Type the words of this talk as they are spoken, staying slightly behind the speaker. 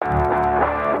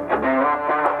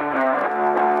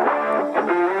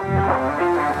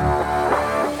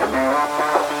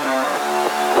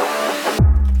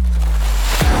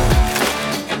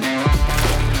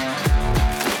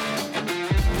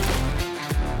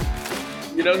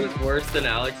You know who's worse than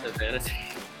Alex at fantasy?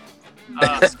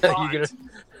 Scott.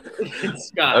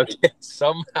 Scott. Okay,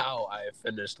 somehow I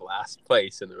finished last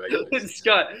place in the regular season.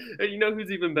 Scott. You know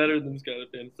who's even better than Scott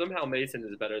at fantasy? Somehow Mason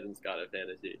is better than Scott at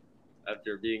fantasy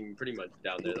after being pretty much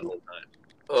down there the whole time.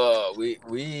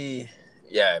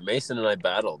 Yeah, Mason and I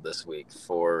battled this week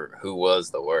for who was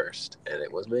the worst, and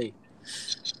it was me.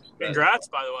 Congrats,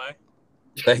 by the way.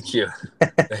 Thank you.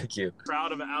 Thank you.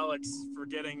 Proud of Alex for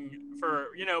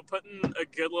putting a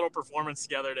good little performance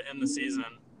together to end the season.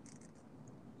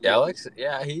 Alex,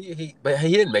 yeah, but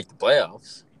he didn't make the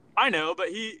playoffs. I know, but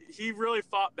he really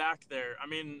fought back there. I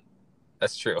mean,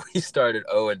 that's true. He started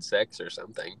 0-6 or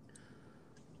something.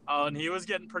 Oh, and he was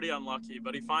getting pretty unlucky,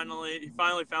 but he finally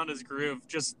found his groove.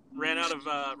 Just ran out of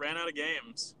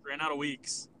games, ran out of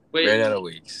weeks. Ran out of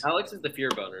weeks. Alex is the fear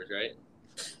boners, right?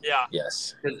 Yeah.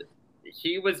 Yes. Because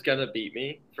he was gonna beat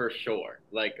me for sure.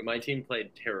 Like my team played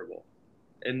terrible,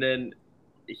 and then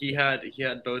he had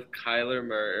both Kyler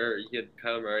Murray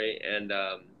and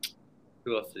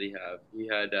who else did he have? He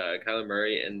had Kyler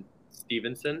Murray and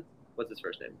Stevenson. What's his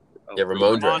first name?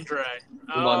 Ramondre.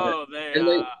 Oh, they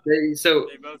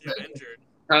both got injured.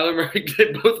 Kyler Murray,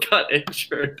 they both got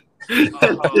injured.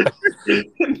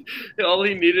 All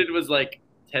he needed was like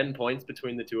 10 points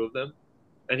between the two of them,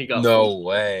 and he got. No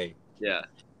way. Yeah.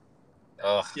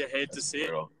 Oh, you hate to see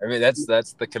it. I mean, that's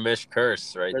the commish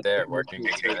curse right there, working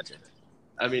its magic.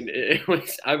 I mean, it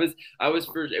was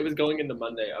going into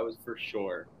Monday. I was for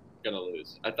sure gonna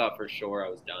lose. I thought for sure I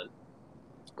was done.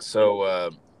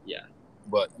 So yeah.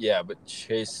 But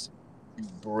Chase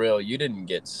Brill, you didn't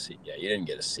get seed. Yeah, you didn't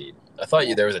get a seed. I thought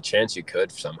there was a chance you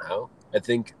could somehow. I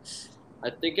think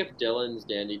if Dylan's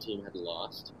Dandy team had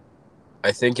lost.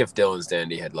 Because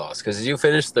you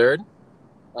finished third.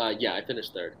 Yeah, I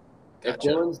finished third. Gotcha.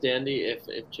 If Dylan's Dandy,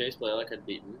 if Chase Blaylock had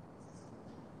beaten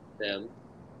them,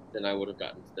 then I would have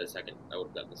gotten the second. I would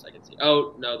have gotten the second seed.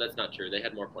 Oh no, that's not true. They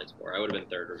had more points for. I would have been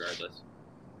third regardless.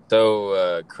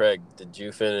 So, Craig, did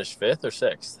you finish fifth or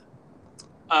sixth?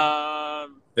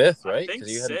 Fifth, right? I think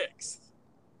sixth.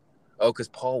 Because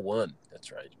Paul won.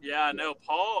 That's right. Yeah, no,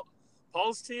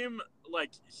 Paul's team,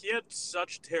 like, he had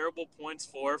such terrible points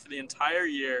for the entire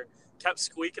year, kept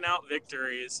squeaking out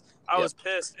victories. I was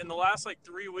pissed. In the last,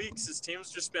 3 weeks, his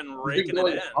team's just been raking it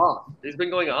in. He's been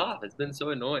going off. It's been so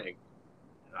annoying.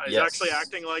 He's actually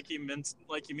acting like he means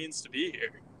to be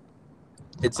here.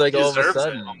 It's like all of a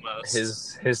sudden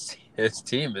his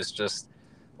team is just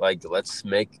like, let's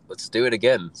do it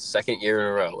again. Second year in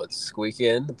a row. Let's squeak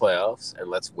in the playoffs and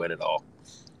let's win it all.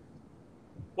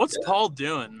 What's Paul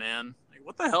doing, man? Like,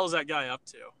 what the hell is that guy up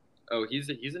to? Oh, he's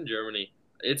in Germany.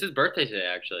 It's his birthday today,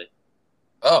 actually.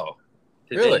 Oh,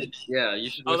 today. Really? Yeah, you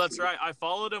should. Oh, that's right. I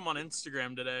followed him on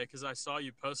Instagram today because I saw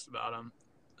you post about him.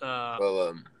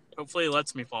 Hopefully, he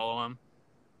lets me follow him.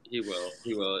 He will.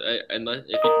 Unless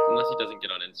he doesn't get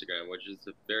on Instagram, which is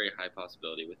a very high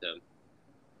possibility with him.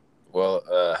 Well,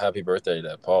 happy birthday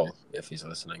to Paul, if he's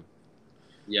listening.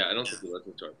 Yeah, I don't think he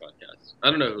listens to our podcast. I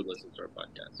don't know who listens to our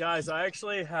podcast. Guys, I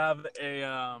actually have a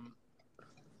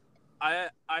I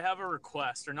have a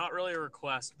request, or not really a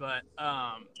request, but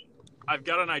I've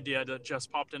got an idea that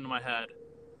just popped into my head.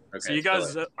 Okay, so you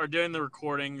guys are doing the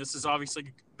recording. This has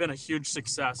obviously been a huge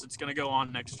success. It's going to go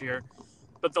on next year.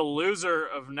 But the loser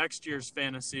of next year's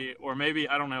fantasy, or maybe,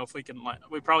 I don't know if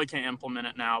we probably can't implement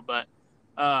it now, but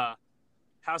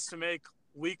has to make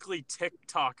weekly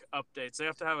TikTok updates. They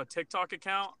have to have a TikTok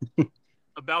account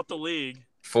about the league.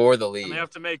 For the league. And they have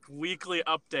to make weekly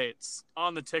updates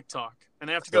on the TikTok. And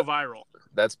they have to go viral.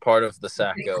 That's part of the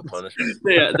Sacco punishment.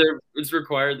 Yeah, it's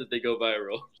required that they go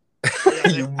viral. Yeah,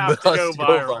 they have to go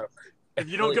viral. If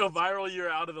you don't go viral, you're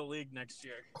out of the league next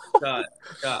year. God,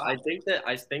 I think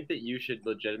that you should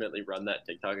legitimately run that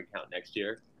TikTok account next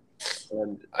year.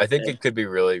 And I think it could be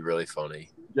really, really funny.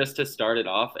 Just to start it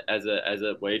off as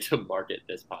a way to market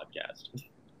this podcast.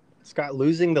 Scott,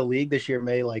 losing the league this year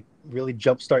may really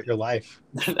jumpstart your life.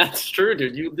 That's true,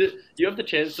 dude. You have the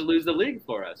chance to lose the league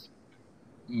for us.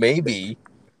 Maybe.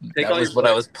 That was what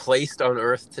I was placed on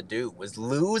Earth to do, was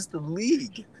lose the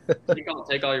league. Take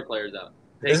all your players out.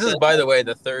 This is, by the way,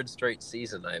 the third straight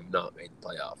season I have not made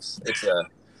playoffs. It's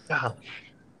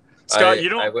Scott, you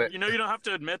don't have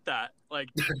to admit that.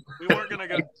 We weren't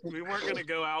gonna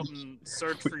go out and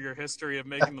search for your history of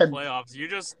making the playoffs. You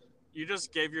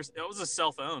just gave it was a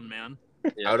self-own, man.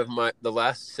 Yeah. Out of the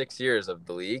last 6 years of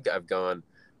the league, I've gone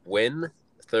win,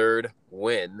 third,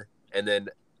 win, and then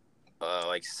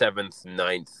 7th,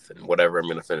 9th, and whatever I'm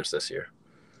gonna finish this year.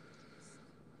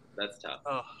 That's tough.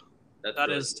 Oh, that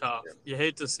is tough. You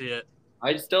hate to see it.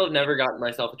 I still have never gotten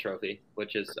myself a trophy,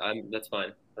 which is that's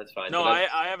fine. That's fine. No,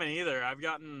 I haven't either. I've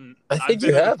think been you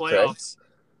in have, the playoffs. Craig.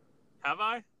 Have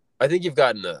I? I think you've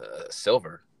gotten a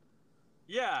silver.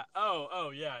 Yeah.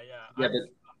 Oh, yeah. Yeah,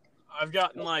 I've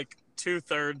gotten like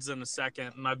 2/3 and a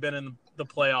second, and I've been in the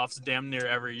playoffs damn near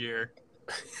every year.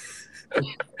 I've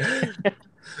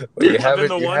been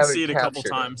the one seed a couple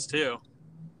times too.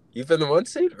 You've been the one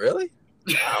seed, really?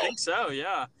 I think so.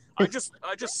 Yeah. I just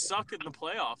suck in the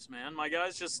playoffs, man. My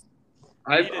guys just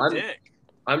eat a dick.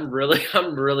 I'm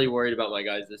really worried about my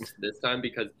guys this time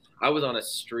because I was on a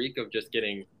streak of just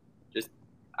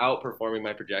outperforming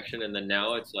my projection, and then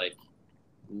now it's like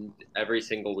every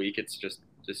single week it's just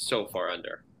so far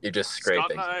under. You're just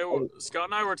scraping. Scott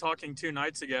and I were talking 2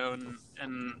 nights ago,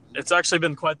 and it's actually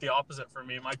been quite the opposite for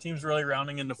me. My team's really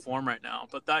rounding into form right now,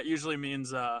 but that usually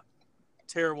means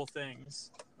terrible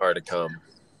things are to come.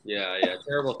 Yeah,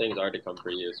 terrible things are to come for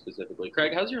you specifically.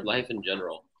 Craig, how's your life in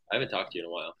general? I haven't talked to you in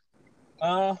a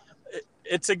while.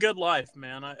 It's a good life,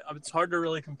 man. It's hard to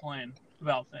really complain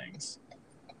about things.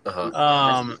 Uh-huh.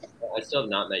 I still have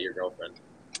not met your girlfriend.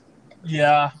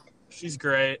 Yeah, she's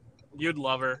great. You'd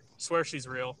love her. Swear she's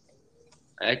real.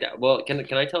 Well, can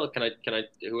I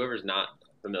whoever's not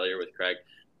familiar with Craig,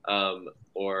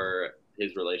 or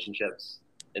his relationships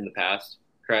in the past,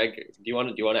 Craig, do you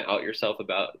want to out yourself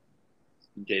about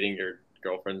dating your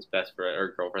girlfriend's best friend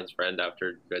or girlfriend's friend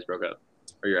after you guys broke up,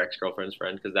 or your ex-girlfriend's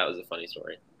friend? Because that was a funny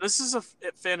story. This is a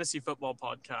fantasy football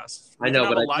podcast. I know,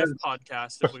 but a live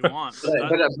podcast if we want.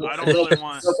 I don't really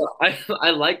want.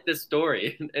 I like this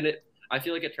story, and I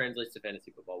feel like it translates to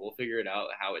fantasy football. We'll figure it out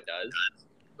how it does,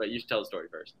 but you should tell the story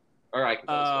first, or I can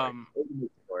tell the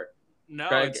story. No,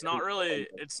 Craig, it's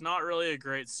not really a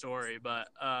great story, but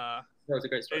no, it's a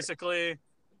great story. Basically,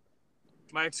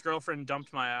 my ex-girlfriend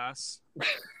dumped my ass,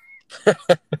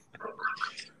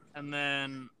 and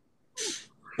then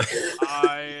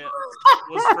I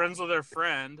was friends with her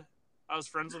friend.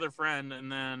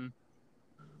 And then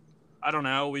I don't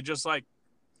know. We just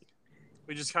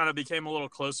kind of became a little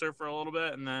closer for a little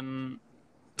bit, and then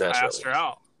I asked her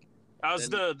out. That's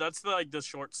the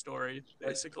short story,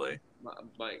 basically.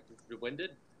 When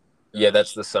did? Yeah,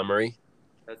 that's the summary.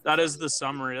 That is the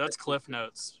summary. That's Cliff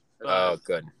Notes. Oh,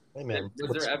 good. Hey, man.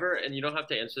 Was there ever, and you don't have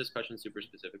to answer this question super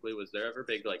specifically, was there ever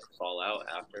big fallout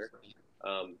after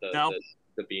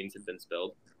the beans had been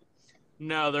spilled?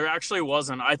 No, there actually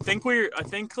wasn't. I think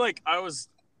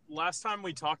last time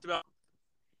we talked about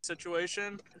the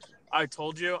situation, I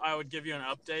told you I would give you an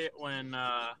update when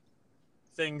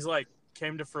things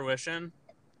came to fruition,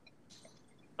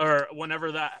 or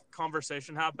whenever that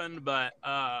conversation happened. But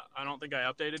I don't think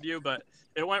I updated you. But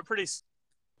it went pretty.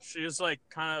 She was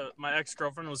my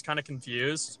ex-girlfriend was kind of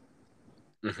confused.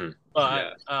 Mm-hmm.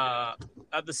 But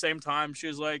at the same time, she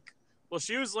was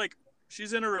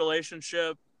she's in a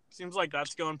relationship. Seems like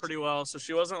that's going pretty well. So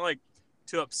she wasn't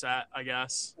too upset, I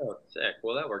guess. Oh, sick.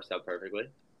 Well, that works out perfectly.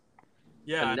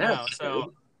 Yeah, I know.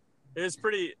 So it was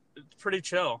pretty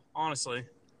chill, honestly.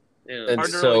 Yeah. And hard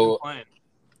to so really complain.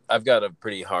 I've got a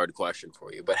pretty hard question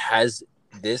for you, but has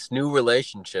this new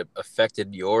relationship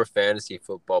affected your fantasy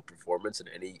football performance in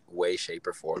any way, shape,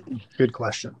 or form? Good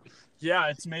question. Yeah,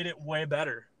 it's made it way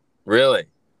better. Really?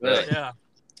 Yeah.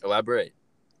 Elaborate.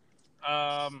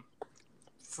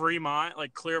 Free mind,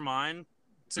 clear mind.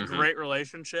 It's a great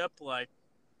relationship. She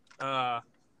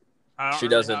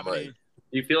doesn't Do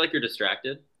you feel like you're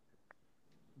distracted?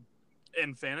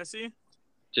 In fantasy?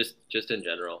 Just in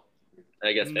general.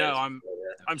 I guess. No,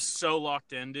 I'm so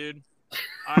locked in, dude.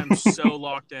 I'm so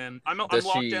locked in. I'm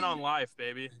locked in on life,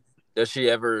 baby. Does she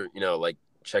ever,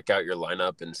 check out your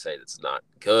lineup and say it's not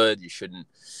good? You shouldn't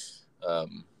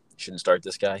start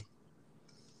this guy.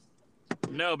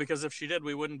 No, because if she did,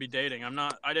 we wouldn't be dating.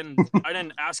 I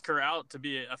didn't ask her out to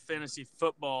be a fantasy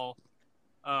football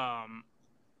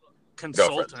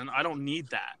consultant. Girlfriend. I don't need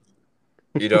that.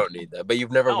 You don't need that, but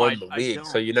you've never won the I league, don't.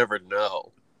 so you never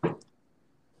know.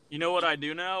 You know what I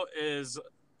do know is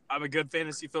I'm a good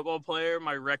fantasy football player.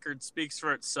 My record speaks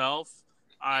for itself.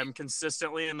 I'm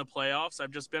consistently in the playoffs.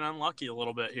 I've just been unlucky a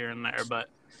little bit here and there, but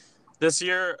this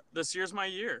year's my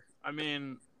year. I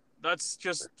mean, that's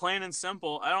just plain and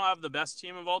simple. I don't have the best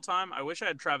team of all time. I wish I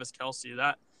had Travis Kelce.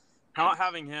 That not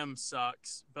having him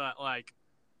sucks, but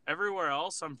everywhere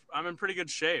else, I'm in pretty good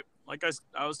shape. Like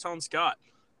I was telling Scott,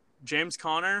 James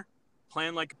Conner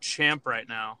playing like a champ right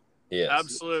now. Yes.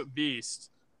 Absolute beast.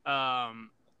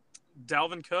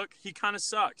 Dalvin Cook, he kind of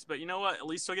sucks, but you know what? At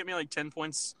least he'll get me 10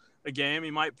 points a game. He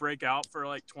might break out for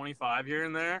 25 here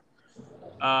and there.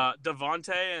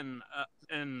 Devontae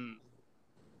and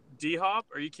D-Hop,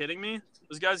 are you kidding me?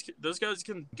 Those guys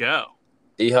can go.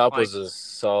 D-Hop was a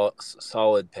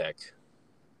solid pick.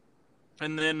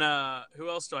 And then who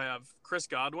else do I have? Chris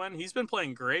Godwin. He's been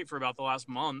playing great for about the last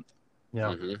month. Yeah.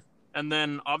 Mm-hmm. And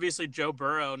then obviously Joe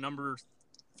Burrow, number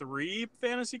 3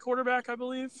 fantasy quarterback, I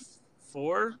believe.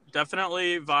 4.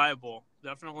 Definitely viable.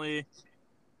 Definitely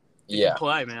he can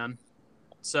play, man.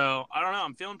 So I don't know.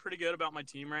 I'm feeling pretty good about my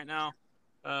team right now.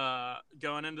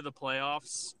 Going into the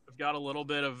playoffs, I've got a little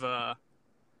bit of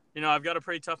I've got a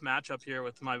pretty tough matchup here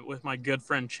with my good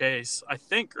friend Chase. I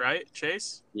think, right,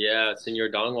 Chase? Yeah, Senor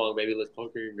Dongwong, baby, let's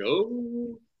poker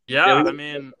go. Yeah, I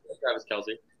mean, Travis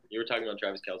Kelce. You were talking about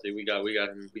Travis Kelce. We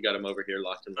got him over here,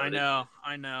 locked and loaded.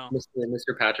 I know.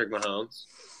 Mr. Patrick Mahomes.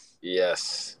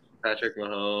 Yes. Patrick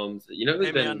Mahomes. You know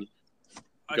who's been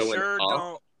going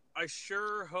off? I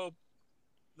sure hope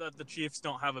that the Chiefs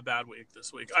don't have a bad week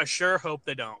this week. I sure hope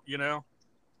they don't,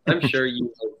 I'm sure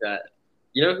you hope that.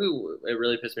 You know who it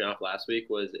really pissed me off last week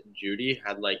was Jerry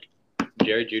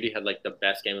Jeudy had the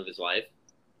best game of his life,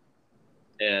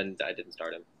 and I didn't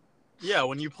start him. Yeah,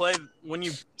 when you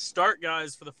start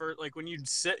guys for the first, when you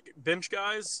bench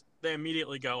guys, they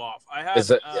immediately go off. I've had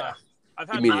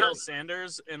Miles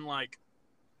Sanders in I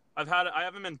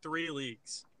have him in 3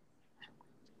 leagues,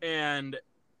 and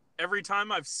every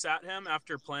time I've sat him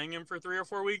after playing him for 3 or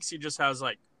 4 weeks, he just has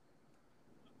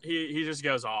he just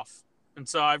goes off. And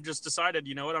so I've just decided,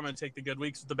 you know what, I'm going to take the good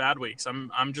weeks with the bad weeks.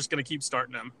 I'm just going to keep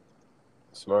starting him.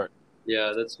 Smart.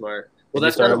 Yeah, that's smart. Well, did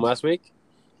you start him last week?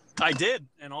 I did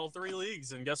in all 3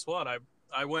 leagues, and guess what?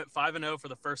 I went 5-0 for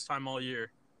the first time all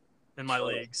year in my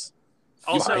leagues.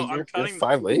 Also, I'm cutting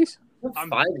 5 leagues.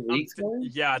 5 leagues.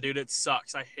 Yeah, dude, it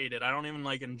sucks. I hate it. I don't even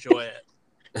enjoy it.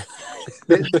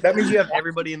 That means you have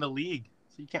everybody in the league,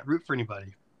 so you can't root for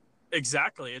anybody.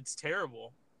 Exactly, it's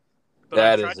terrible. But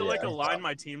I tried to align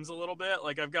my teams a little bit.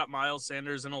 I've got Miles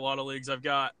Sanders in a lot of leagues. I've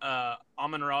got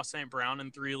Amon-Ra St. Brown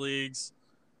in 3 leagues.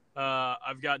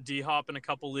 I've got D-Hop in a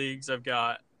couple leagues. I've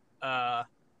got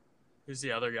who's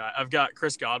the other guy? I've got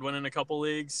Chris Godwin in a couple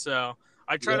leagues. So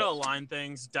I try to align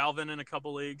things. Dalvin in a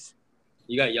couple leagues.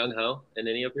 You got Young Ho in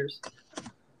any of yours?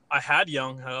 I had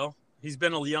Young Ho. He's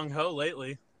been a Young Ho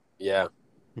lately. Yeah,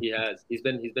 he has. He's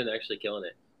been actually killing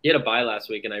it. He had a bye last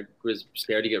week, and I was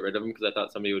scared to get rid of him because I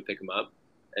thought somebody would pick him up.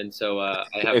 And so I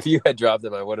have. If you had dropped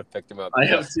him, I would have picked him up. I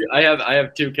have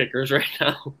 2 kickers right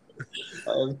now.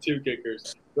 I have 2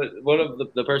 kickers, but one of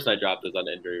the person I dropped was on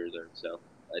injury reserve, so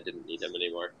I didn't need him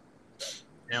anymore.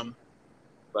 Damn.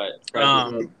 But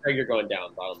Craig, you're going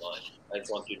down. Bottom line, I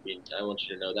want you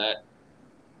to know that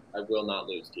I will not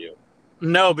lose to you.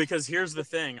 No, because here's the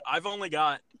thing. I've only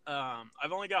got 5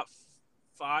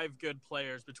 good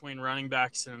players between running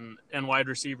backs and wide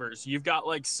receivers. You've got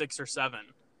 6 or 7.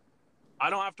 I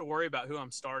don't have to worry about who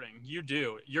I'm starting. You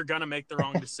do. You're going to make the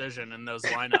wrong decision in those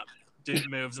lineup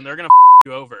moves, and they're going to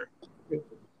you over.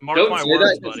 Mark my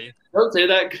words, buddy. Don't say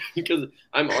that because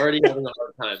I'm already having a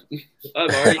hard time.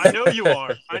 I know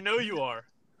you are.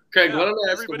 Craig, why don't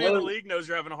I ask everybody in the league knows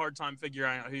you're having a hard time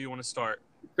figuring out who you want to start.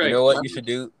 Craig, you know what you should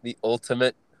do? The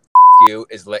ultimate you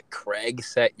is let Craig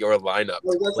set your lineup.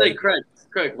 Well, let's say Craig,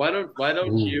 why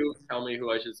don't you tell me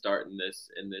who I should start in this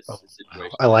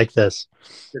situation? I like this.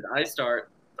 Should I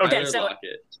start? Okay, so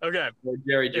Lockett, okay. Or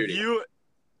Jerry Jeudy? If you,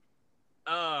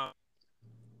 I'm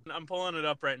pulling it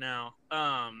up right now.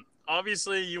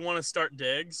 Obviously you want to start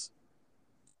Diggs.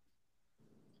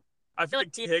 I feel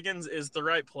like T. Higgins is the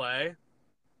right play.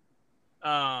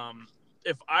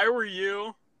 If I were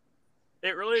you,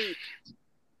 it really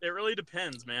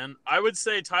depends, man. I would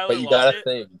say Tyler Lockett. But you gotta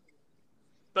think.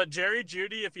 But Jerry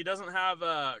Jeudy, if he doesn't have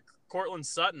Cortland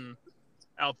Sutton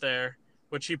out there,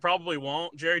 which he probably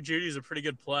won't, Jerry Judy's a pretty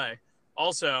good play.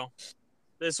 Also,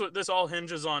 this all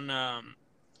hinges on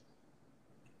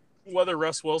whether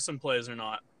Russ Wilson plays or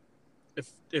not.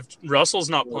 If Russell's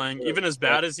not playing, even as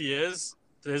bad as he is,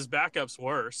 his backup's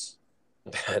worse.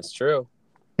 That's true.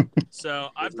 So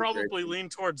I'd probably lean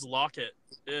towards Lockett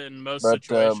in most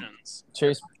situations.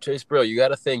 Chase Brill, you got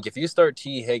to think, if you start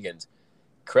T. Higgins,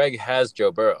 Craig has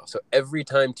Joe Burrow. So every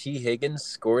time T. Higgins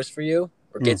scores for you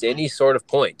or gets any sort of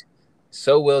point,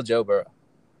 so will Joe Burrow.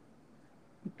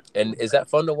 And is that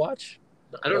fun to watch?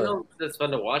 I don't know if it's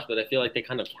fun to watch, but I feel like they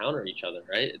kind of counter each other,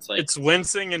 right? It's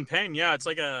wincing and pain. Yeah, it's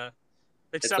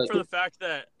except for the fact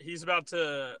that he's about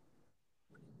to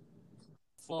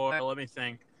let me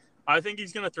think. I think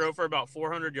he's going to throw for about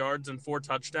 400 yards and 4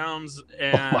 touchdowns,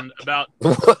 and about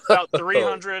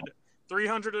 300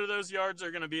 of those yards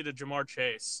are going to be to Jamar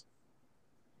Chase.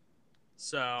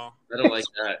 So I don't like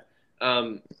that.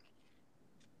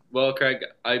 Well, Craig,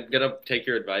 I'm going to take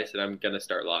your advice, and I'm going to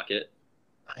start Lockett.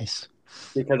 Nice.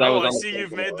 Because I see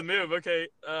you've made the move. Okay,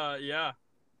 yeah.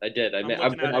 I did. I'm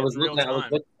looking at it in real time. I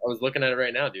was looking at it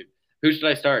right now, dude. Who should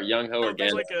I start? Young Ho or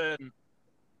Gandalf?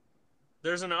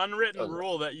 There's an unwritten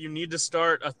rule that you need to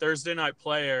start a Thursday night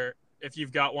player if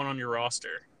you've got one on your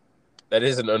roster. That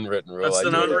is an unwritten rule. That's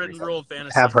an unwritten rule of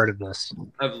fantasy. Have heard of this.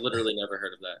 I've literally never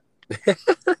heard of that.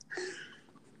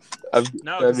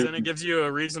 No, because then it gives you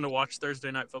a reason to watch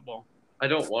Thursday night football. I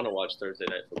don't want to watch Thursday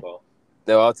night football.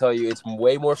 No, I'll tell you, it's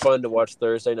way more fun to watch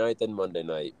Thursday night than Monday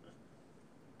night.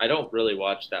 I don't really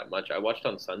watch that much. I watched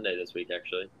on Sunday this week,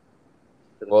 actually.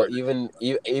 Well, even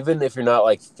if you're not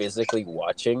like physically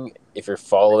watching, if you're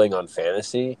following on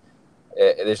fantasy,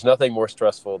 there's nothing more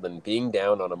stressful than being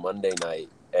down on a Monday night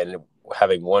and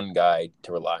having one guy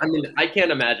to rely on. I mean, I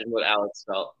can't imagine what Alex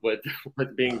felt with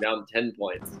being down 10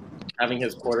 points, having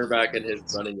his quarterback and his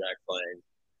running back playing,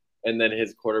 and then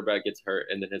his quarterback gets hurt,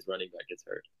 and then his running back gets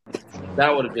hurt.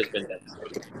 That would have just been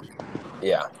devastating.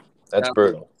 Yeah, that's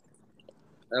brutal.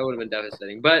 That would have been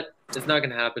devastating, but it's not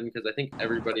going to happen because I think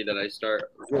everybody that I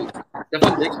start. Wait,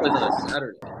 Stephon Diggs plays on a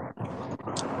Saturday.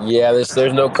 Yeah,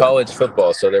 there's no college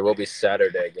football, so there will be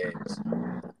Saturday games.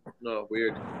 No,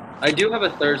 weird. I do have a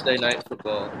Thursday night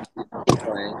football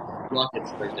playing.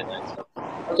 Rockets Thursday night. So.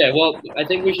 Okay, well, I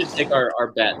think we should take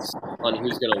our bets on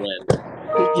who's going to win.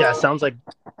 Yeah, sounds like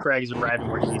Craig's arriving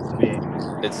where he needs to be.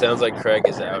 It sounds like Craig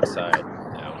is outside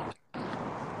now.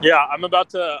 Yeah, I'm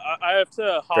about to. I have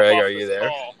to hop Craig, off are you there?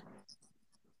 Call.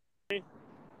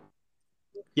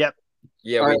 Yep.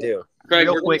 Yeah, we do. Craig,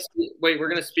 we're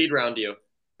gonna speed round you.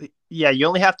 Yeah, you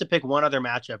only have to pick one other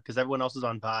matchup because everyone else is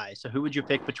on bye. So who would you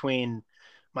pick between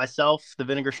myself, the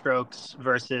Vinegar Strokes,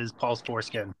 versus Paul's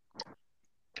Foreskin?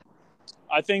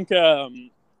 I think it's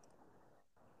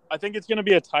going to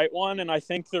be a tight one, and I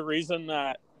think the reason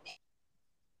that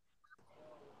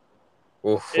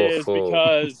is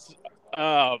because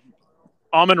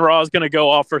Amon-Ra is going to go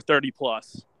off for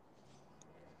 30+.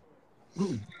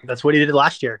 That's what he did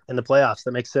last year in the playoffs.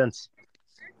 That makes sense.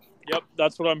 Yep,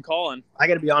 that's what I'm calling. I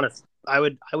got to be honest. I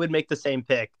would make the same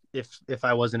pick if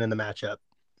I wasn't in the matchup.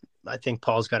 I think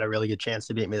Paul's got a really good chance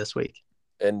to beat me this week.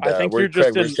 And I think you're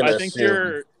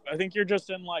just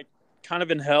in like kind of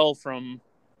in hell from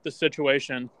the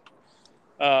situation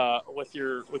with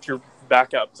your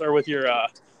backups or with your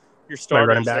starters.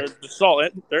 Running back.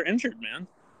 They're injured, man.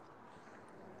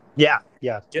 Yeah,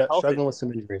 struggling with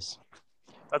some injuries.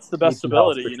 That's the best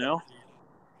ability, you know.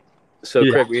 So,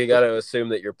 Craig, we got to assume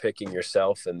that you're picking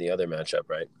yourself in the other matchup,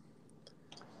 right?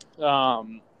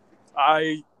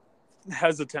 I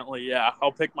hesitantly,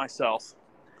 I'll pick myself.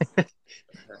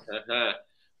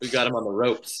 We got him on the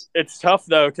ropes. It's tough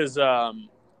though, because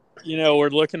we're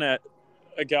looking at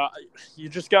a guy. You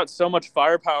just got so much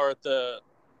firepower at the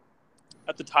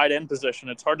tight end position.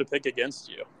 It's hard to pick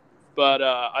against you. But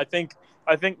I think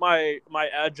my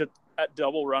edge at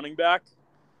double running back,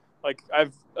 like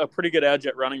I've a pretty good edge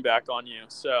at running back on you.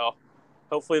 So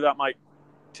hopefully that might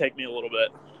take me a little bit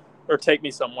or take me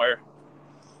somewhere.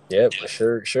 Yeah,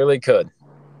 surely could.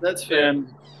 That's fair.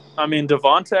 And I mean,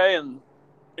 Devontae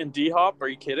and D-Hop, are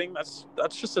you kidding? That's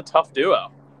just a tough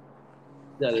duo.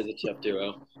 That is a tough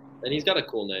duo. And he's got a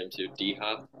cool name too,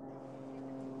 D-Hop.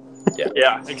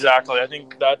 Yeah, exactly. I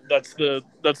think that's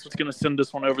what's going to send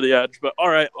this one over the edge. But all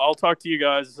right, I'll talk to you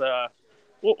guys.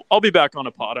 I'll be back on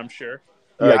a pod, I'm sure.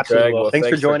 All right, Craig. Well, thanks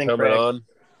for joining, Craig. On.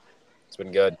 It's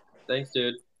been good. Thanks,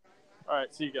 dude. All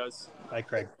right, see you guys. Bye,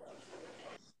 Craig.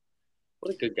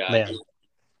 What a good guy. Man.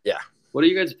 Yeah. What are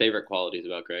you guys' favorite qualities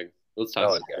about Craig? Let's talk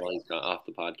about that while he's off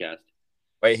the podcast.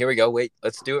 Wait, here we go. Wait,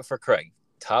 let's do it for Craig.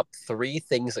 Top 3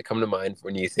 things that come to mind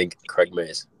when you think Craig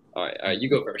Mays. All right, you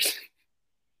go first.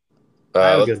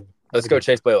 Let's go,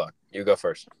 Chase Blaylock. You go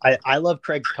first. I love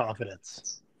Craig's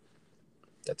confidence.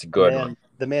 That's a good one.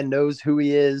 The man knows who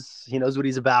he is. He knows what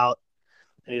he's about,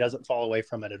 and he doesn't fall away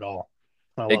from it at all.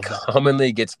 It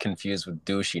commonly gets confused with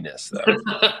douchiness, though.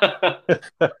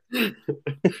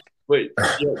 Wait,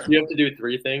 you have to do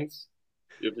 3 things?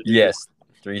 Yes,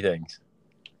 3 things.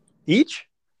 Each?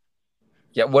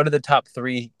 Yeah, what are the top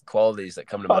 3 qualities that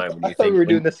come to mind when you think? We were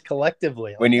doing this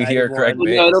collectively. When you hear Craig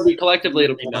Mays. No, it'll be collectively.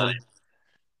 It'll be 9.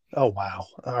 Oh, wow.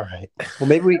 All right. Well,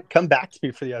 maybe we come back to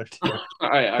me for the other 2. All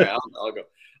right. I'll go.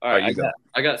 All right, go.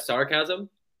 I got sarcasm.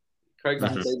 Craig's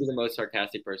maybe the most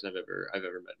sarcastic person I've ever met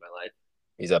in my life.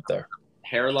 He's up there.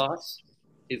 Hair loss.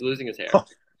 He's losing his hair. Oh,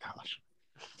 gosh.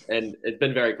 And it's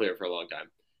been very clear for a long time.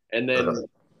 And then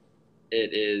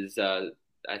it is, I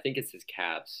think it's his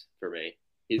calves for me.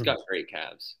 He's got great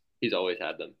calves. He's always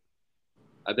had them.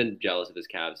 I've been jealous of his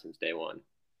calves since day one.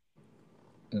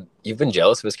 You've been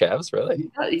jealous of his calves, really?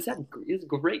 He has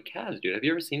great calves, dude. Have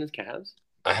you ever seen his calves?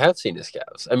 I have seen his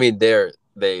calves. I mean,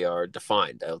 they are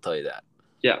defined. I'll tell you that.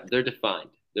 Yeah, they're defined.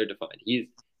 They're defined. He's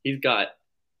got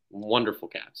wonderful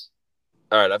calves.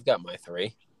 All right, I've got my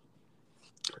 3.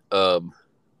 I'm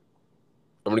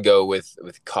gonna go with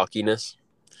cockiness.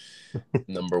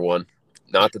 Number 1.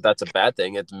 Not that that's a bad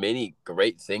thing. It's many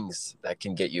great things that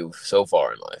can get you so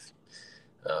far in life.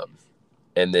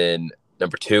 And then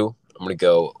number 2, I'm gonna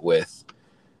go with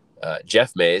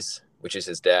Jeff Mays, which is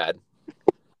his dad.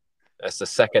 That's the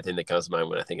second thing that comes to mind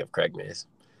when I think of Craig Mays.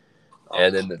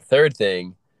 And then the third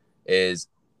thing is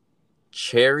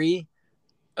cherry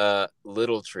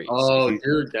little trees. Oh,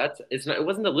 dude, it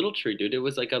wasn't a little tree, dude. It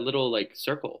was like a little like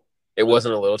circle. It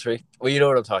wasn't a little tree. Well, you know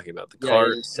what I'm talking about. The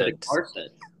car scent. The car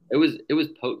scent. It was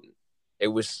potent. It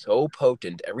was so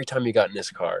potent every time you got in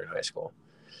this car in high school.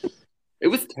 It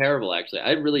was terrible, actually.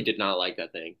 I really did not like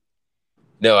that thing.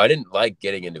 No, I didn't like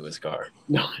getting into his car.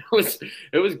 No,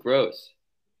 it was gross.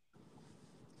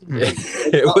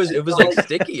 it was like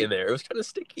sticky in there. It was kind of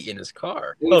sticky in his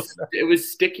car. It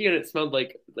was sticky and it smelled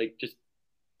like just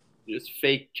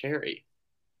fake cherry.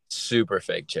 Super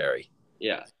fake cherry.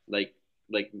 Yeah, like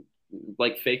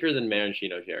faker than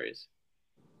maraschino cherries.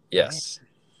 Yes.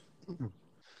 All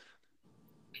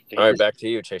right, back to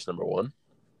you, Chase number 1.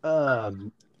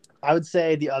 I would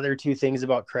say the other 2 things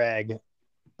about Craig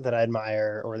that I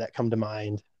admire or that come to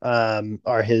mind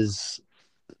are his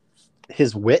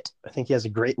wit. I think he has a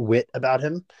great wit about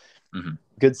him. Mm-hmm.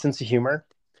 Good sense of humor.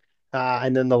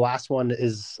 And then the last one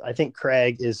is I think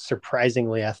Craig is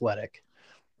surprisingly athletic.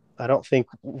 I don't think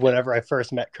whenever I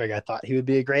first met Craig, I thought he would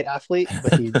be a great athlete,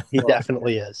 but he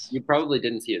definitely is. You probably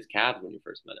didn't see his calves when you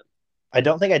first met him. I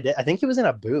don't think I did. I think he was in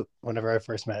a boot whenever I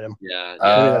first met him. Yeah.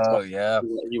 Oh, yeah.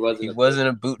 He was in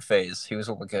a boot phase. He was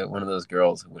like one of those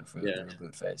girls who went through a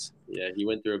boot phase. Yeah, he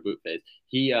went through a boot phase.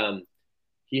 He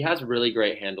has really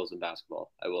great handles in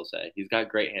basketball, I will say. He's got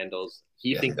great handles.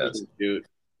 He thinks he can shoot.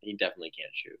 He definitely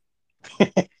can't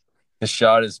shoot. His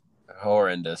shot is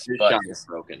horrendous, but his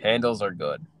broken. Handles are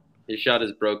good. His shot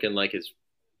is broken like his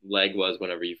leg was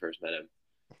whenever you first met him.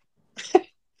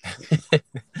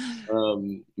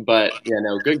 But yeah,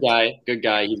 no, good guy.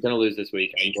 He's gonna lose this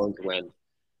week. I'm going to win.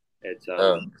 It's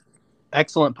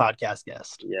excellent podcast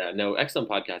guest. Yeah, no, excellent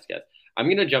podcast guest. I'm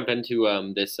gonna jump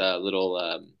into this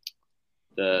little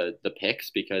the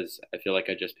picks because I feel like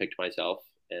I just picked myself,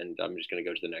 and I'm just gonna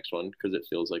go to the next one because it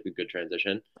feels like a good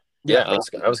transition. Yeah, I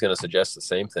was gonna suggest the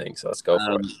same thing, so let's go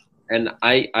for it. And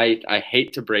I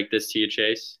hate to break this to you,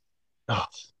 Chase,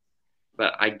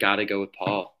 but I gotta go with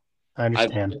Paul. I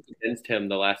understand. I've convinced him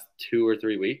the last 2 or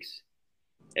 3 weeks,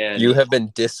 and you have been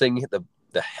dissing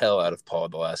the hell out of Paul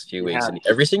the last few weeks, and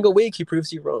every single week he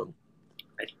proves you wrong.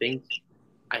 I think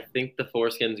the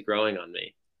foreskin's growing on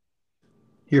me.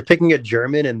 You're picking a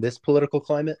German in this political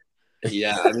climate?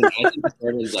 Yeah, I mean, I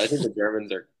think the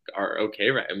Germans are okay,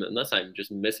 right? I mean, unless I'm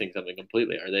just missing something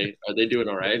completely. Are they doing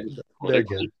all right? They're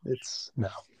good. No,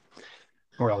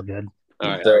 we're all good. All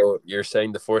right. So you're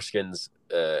saying the foreskin's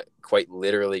quite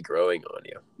literally growing on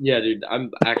you? Yeah, dude.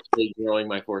 I'm actually growing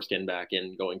my foreskin back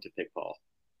and going to pick Paul.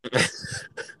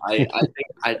 I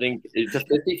think it's a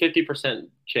 50%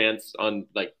 chance on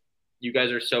like you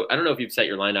guys are so. I don't know if you've set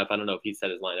your lineup. I don't know if he set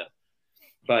his lineup,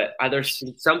 but there's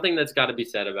something that's got to be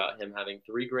said about him having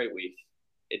 3 great weeks.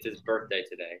 It's his birthday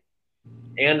today,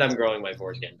 and I'm growing my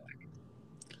foreskin back.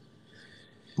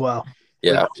 Wow.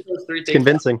 Yeah, it's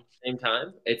convincing. At the same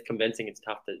time, it's convincing. It's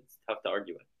tough to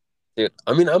argue with. Dude,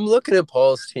 I mean, I'm looking at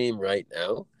Paul's team right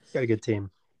now. Got a good team.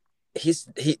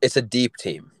 It's a deep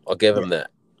team. I'll give him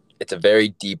that. It's a very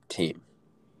deep team.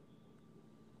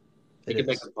 He can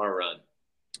make a far run.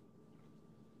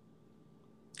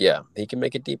 Yeah, he can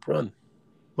make a deep run.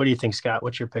 What do you think, Scott?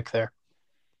 What's your pick there?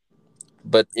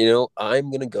 But, I'm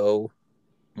going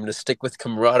to stick with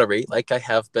camaraderie like I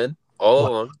have been all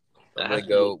along. I'm going to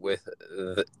go with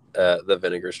the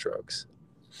Vinegar Strokes.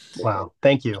 Wow.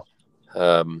 Thank you.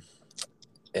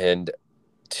 And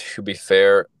to be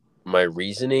fair, my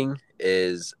reasoning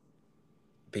is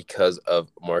because of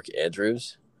Mark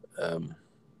Andrews.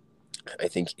 I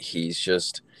think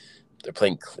they're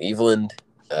playing Cleveland.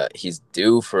 He's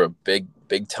due for a big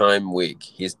time week.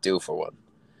 He's due for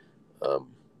one.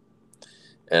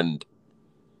 And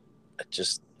I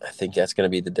think that's going to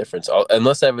be the difference.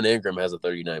 Unless Evan Ingram has a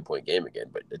 39-point game again,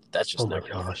 but that's just never.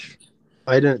 Oh my gosh.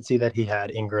 I didn't see that he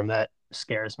had Ingram. That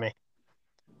scares me.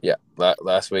 Yeah,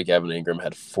 last week Evan Ingram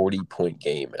had 40-point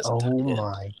game as a tight end. Oh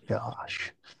my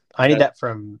gosh. I need that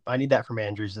from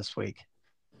Andrews this week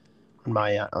on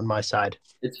my side.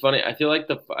 It's funny. I feel like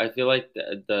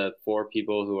the 4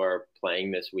 people who are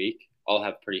playing this week all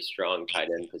have pretty strong tight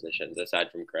end positions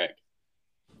aside from Craig.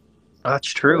 That's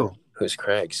true. Who's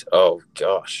Craig's? Oh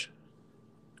gosh,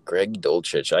 Greg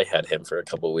Dolchich. I had him for a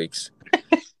couple weeks.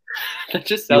 That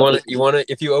just You sounds want like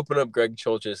to, if you open up Greg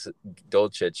Dulcich's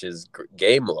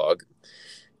game log,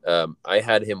 I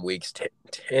had him weeks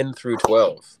 10 through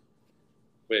 12.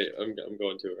 Wait, I'm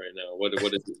going to it right now. What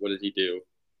does he do?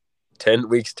 10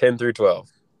 through 12.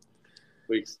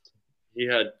 Weeks. He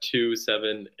had 2,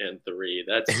 7, and 3.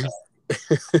 That's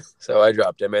So I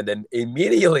dropped him, and then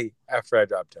immediately after I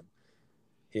dropped him,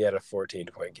 he had a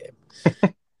 14-point game.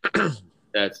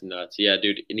 that's nuts. Yeah,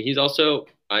 dude. And he's also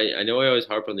I know I always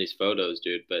harp on these photos,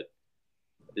 dude, but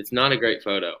it's not a great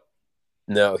photo.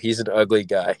 No, he's an ugly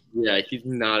guy. Yeah, he's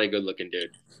not a good looking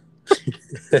dude.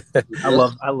 I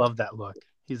love that look.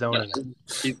 He's owning it.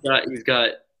 He's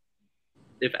got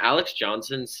if Alex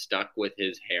Johnson stuck with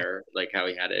his hair like how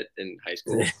he had it in high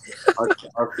school,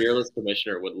 our fearless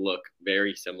commissioner would look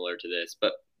very similar to this,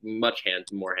 but much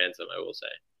more handsome, I will say.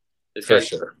 This guy's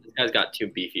got too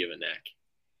beefy of a neck.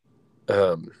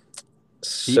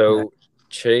 So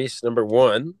Chase, number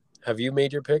 1, have you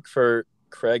made your pick for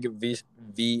Craig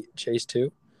v Chase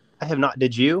 2? I have not.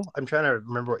 Did you? I'm trying to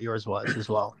remember what yours was as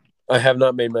well. I have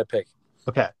not made my pick.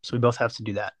 Okay, so we both have to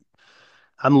do that.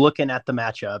 I'm looking at the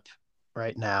matchup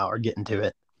right now, or getting to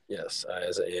it. Yes,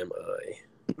 as am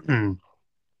I.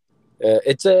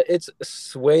 It's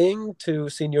swaying to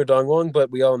Senior Dongwon, but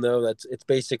we all know it's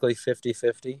basically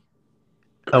 50-50.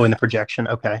 Oh, in the projection.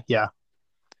 Okay, yeah.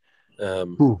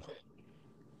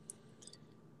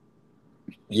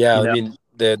 Yeah, I mean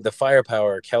the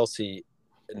firepower Kelsey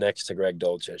next to Greg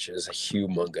Dulcich is a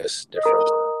humongous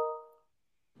difference.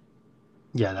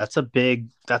 Yeah, that's a big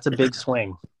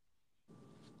swing.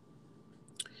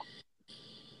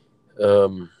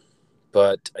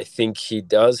 But I think he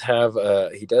does have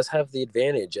the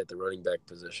advantage at the running back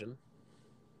position.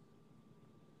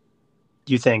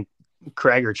 Do you think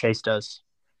Craig or Chase does?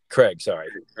 Craig, sorry.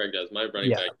 Craig does. My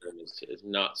running back is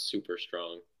not super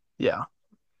strong. Yeah.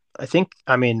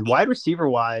 I mean, wide receiver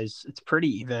wise, it's pretty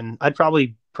even. I'd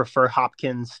probably prefer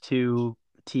Hopkins to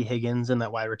T. Higgins in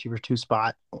that wide receiver 2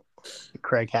 spot that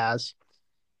Craig has.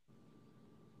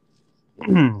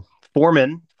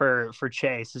 Foreman for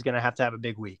Chase is going to have a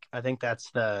big week. I think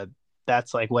that's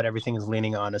like what everything is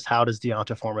leaning on, is how does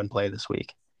Deonta Foreman play this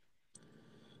week?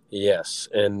 Yes,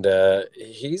 and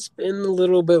he's been a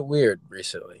little bit weird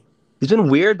recently. He's been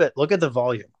weird, but look at the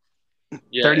volume.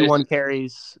 Yeah, 31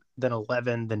 carries, then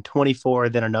 11, then 24,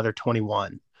 then another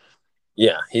 21.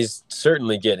 Yeah, he's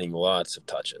certainly getting lots of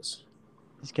touches.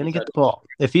 He's going to get the ball.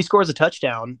 If he scores a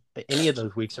touchdown, any of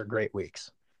those weeks are great weeks.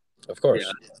 Of course.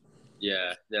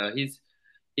 Yeah. No, he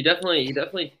definitely.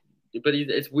 But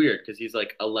it's weird because he's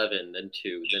like 11, then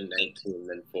 2, then 19,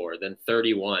 then 4, then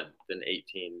 31, then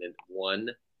 18, then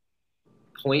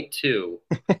 1.2.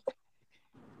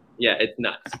 Yeah, it's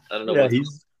nuts. I don't know what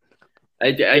he's.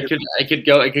 I could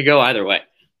go either way.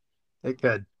 It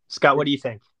could. Scott, what do you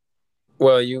think?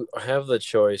 Well, you have the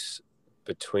choice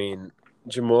between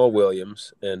Jamal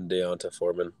Williams and Deonta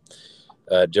Foreman.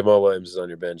 Jamal Williams is on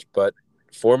your bench, but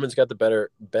Foreman's got the better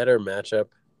matchup.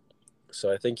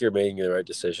 So I think you're making the right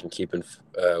decision keeping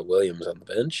Williams on the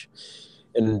bench.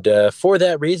 And for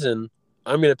that reason,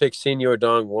 I'm going to pick Senior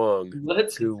Dong Wong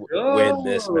to win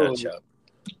this matchup.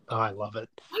 Oh, I love it.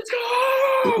 Let's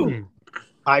go!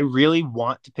 I really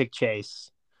want to pick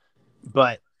Chase,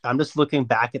 but I'm just looking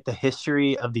back at the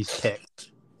history of these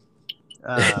picks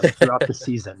throughout the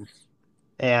season.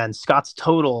 And Scott's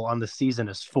total on the season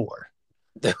is 4.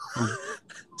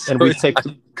 And we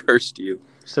cursed you.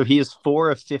 So he is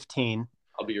 4 of 15.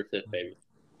 I'll be your 5th, baby.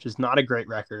 Which is not a great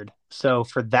record. So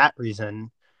for that reason,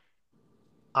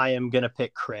 I am going to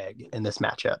pick Craig in this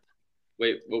matchup.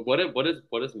 Wait, what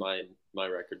has my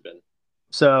record been?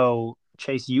 So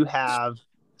Chase, you have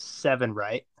 7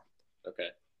 right. Okay.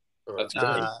 That's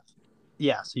great.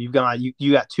 Yeah, so you got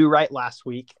 2 right last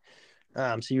week.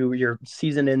 So your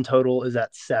season in total is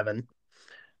at 7.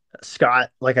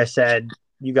 Scott, like I said,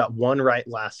 you got 1 right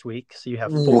last week, so you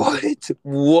have 4. What?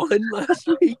 1 last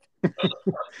week?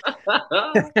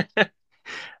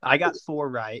 I got 4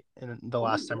 right in the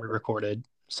last time we recorded,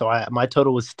 so my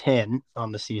total was 10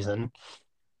 on the season.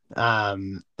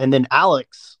 And then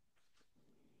Alex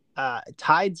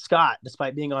tied Scott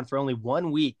despite being on for only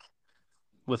 1 week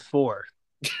with 4.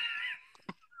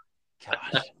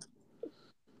 Gosh.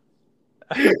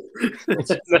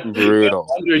 It's brutal. No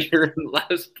wonder you're in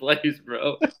last place,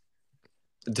 bro.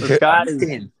 Dude, Scott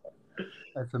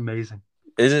that's amazing.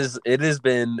 It has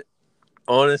been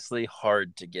honestly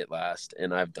hard to get last,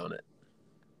 and I've done it.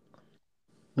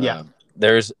 Yeah.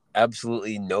 There's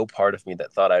absolutely no part of me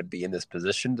that thought I'd be in this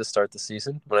position to start the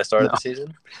season when I started the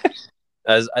season.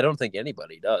 As I don't think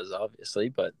anybody does, obviously,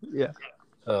 but yeah.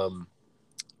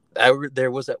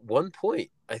 There was at one point,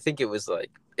 I think it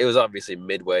it was obviously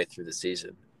midway through the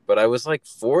season, but I was like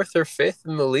 4th or 5th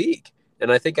in the league.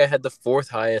 And I think I had the 4th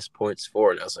highest points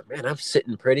for it. I was like, man, I'm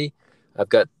sitting pretty. I've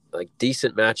got like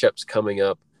decent matchups coming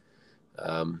up.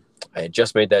 I had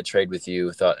just made that trade with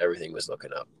you, thought everything was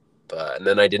looking up. And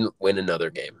then I didn't win another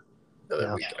game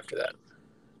week after that.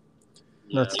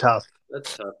 Yeah, That's tough.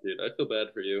 That's tough, dude. I feel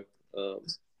bad for you.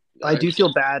 I do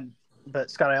feel bad, but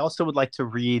Scott, I also would like to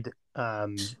read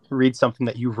something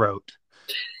that you wrote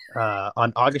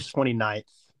on August 29th.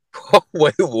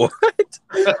 Wait, what?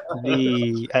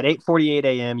 At 8:48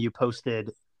 a.m. you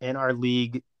posted in our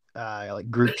league like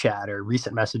group chat or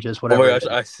recent messages, whatever. Oh my gosh,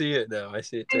 I see it now. I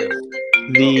see it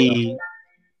too.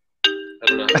 I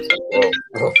don't know how to stop it.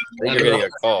 Whoa. I think you're getting a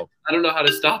call. I don't know how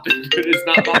to stop it, dude. It's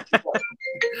not possible.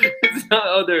 It's not.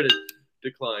 Oh, there it is.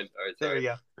 Declined. All right, sorry.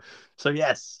 There you go. So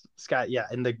yes, Scott. Yeah,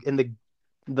 in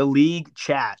the league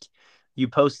chat, you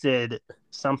posted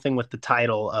something with the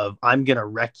title of "I'm gonna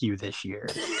wreck you this year,"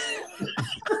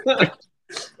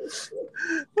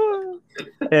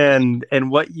 and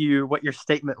what your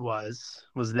statement was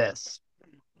this: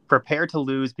 prepare to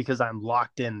lose because I'm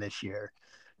locked in this year.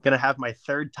 Gonna have my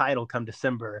 3rd title come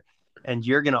December, and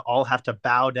you're gonna all have to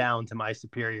bow down to my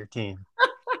superior team.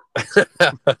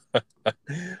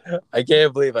 I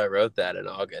can't believe I wrote that in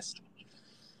August.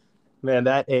 Man,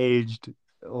 that aged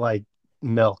like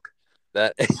milk.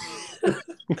 That's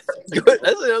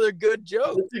another good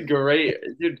joke. That's a great,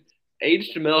 dude.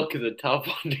 Aged milk is a tough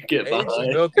one to get behind.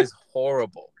 Aged milk is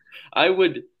horrible.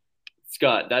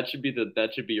 Scott. That should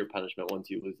be your punishment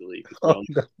once you lose the league.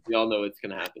 We all know what's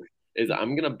gonna happen.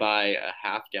 I'm gonna buy a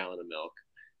half gallon of milk,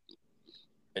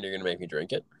 and you're gonna make me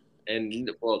drink it. And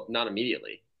well, not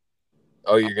immediately.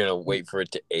 Oh, you're gonna wait for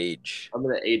it to age. I'm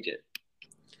gonna age it.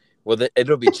 Well,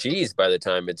 it'll be cheese by the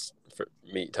time it's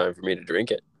time for me to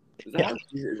drink it. Is that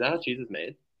how cheese is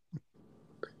made?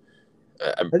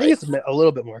 I think it's a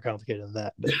little bit more complicated than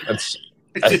that. But...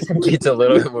 I think it's a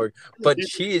little bit more. But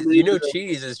cheese,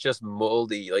 cheese is just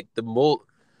moldy. Like the mold.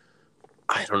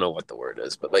 I don't know what the word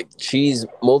is, but like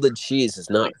molded cheese is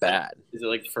not bad. Is it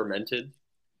like fermented?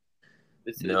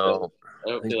 No. I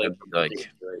don't feel like the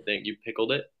right thing. You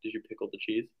pickled it? Did you pickle the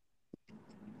cheese?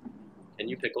 Can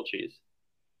you pickle cheese?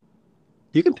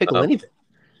 You can pickle anything.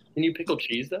 Can you pickle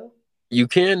cheese though? You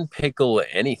can pickle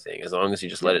anything as long as you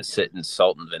just let it sit in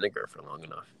salt and vinegar for long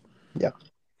enough. Yeah.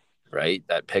 Right?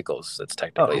 That pickles. That's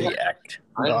technically the act.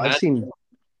 I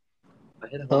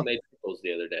had homemade pickles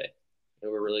the other day. They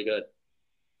were really good.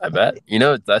 I bet.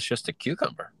 That's just a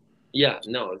cucumber. Yeah,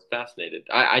 no, I was fascinated.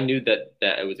 I knew that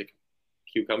it was a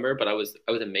cucumber, but I was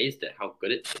amazed at how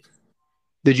good it tasted.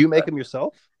 Did you make them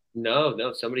yourself?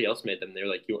 No, somebody else made them. They're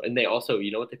like and they also,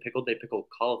 you know what they pickled? They pickled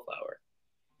cauliflower.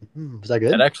 Was that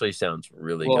good? That actually sounds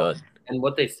really good. And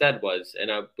what they said was,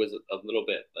 and I was a little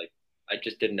bit like, I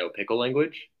just didn't know pickling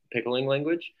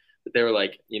language, but they were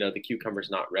like, the cucumber's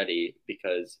not ready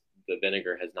because the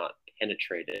vinegar has not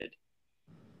penetrated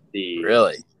the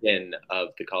skin of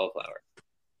the cauliflower,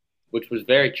 which was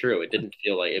very true.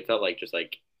 It felt like just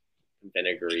like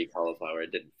vinegary cauliflower.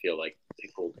 It didn't feel like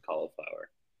pickled cauliflower.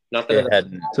 Not that it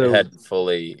hadn't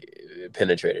fully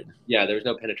penetrated. Yeah, there was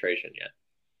no penetration yet.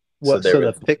 What?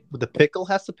 So the pickle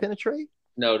has to penetrate?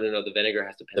 No. The vinegar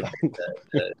has to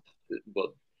penetrate.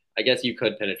 Well, I guess you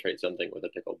could penetrate something with a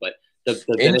pickle, but the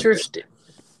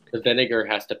vinegar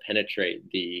has to penetrate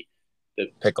the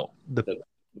pickle,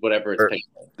 whatever it's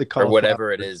pickling, or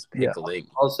whatever it is pickling.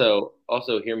 Yeah.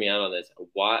 Also, hear me out on this.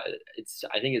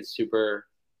 I think it's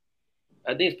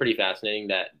pretty fascinating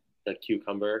that the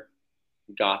cucumber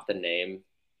got the name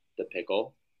the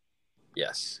pickle.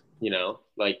 Yes.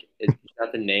 It's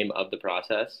got the name of the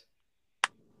process.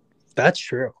 That's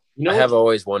true. I have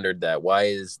always wondered that. Why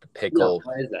is the pickle?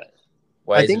 Yeah, why is that?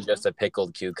 Why isn't it just a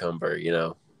pickled cucumber?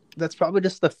 That's probably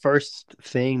just the first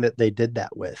thing that they did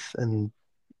that with, and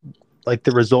like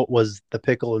the result was the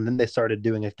pickle, and then they started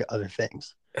doing it to other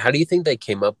things. How do you think they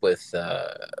came up with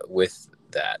that?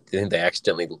 Do you think they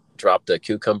accidentally dropped a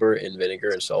cucumber in vinegar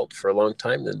and salt for a long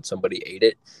time, then somebody ate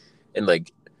it, and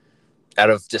like out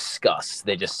of disgust,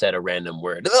 they just said a random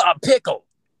word, pickle,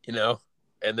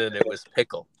 and then it was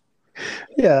pickle.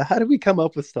 Yeah, how did we come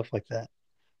up with stuff like that?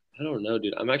 I don't know,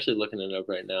 dude. I'm actually looking it up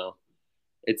right now.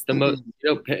 It's the most,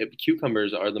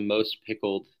 cucumbers are the most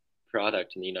pickled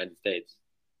product in the United States.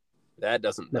 That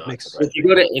makes sense. If you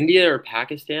go to India or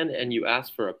Pakistan and you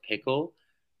ask for a pickle,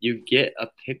 you get a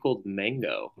pickled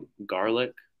mango,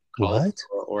 garlic,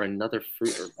 cauliflower, or another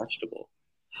fruit or vegetable.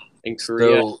 In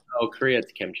Korea, Korea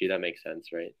it's kimchi. That makes sense,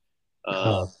 right?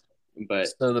 But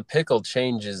so the pickle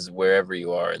changes wherever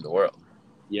you are in the world.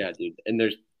 Yeah, dude. And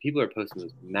people are posting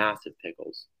those massive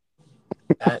pickles.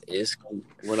 That is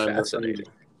when I'm fascinating.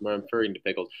 referring to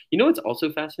pickles. You know what's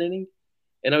also fascinating?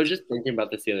 And I was just thinking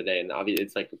about this the other day, and obviously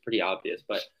it's like pretty obvious,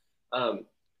 but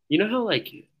you know how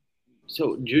like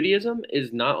so Judaism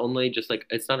is not only just like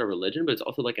it's not a religion, but it's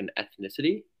also like an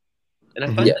ethnicity, and I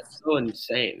find that Yes, so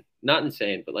insane. Not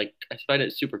insane, but like I find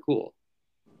it super cool.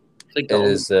 It's like the it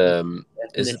only is. Is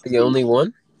it the ethnicity. only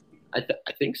one? I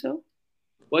think so.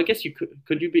 Well, I guess you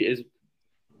could you be is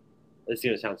it's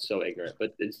gonna sound so ignorant,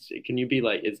 but can you be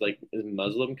is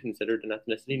Muslim considered an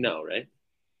ethnicity? No, right?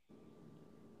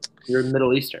 You're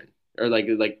Middle Eastern or like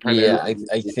primarily. Yeah,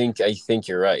 I think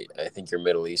you're right. I think you're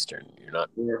Middle Eastern. You're not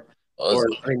Or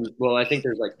Muslim, I mean, well, I think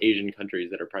there's like Asian countries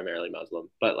that are primarily Muslim,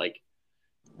 but like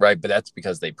right? But that's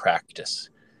because they practice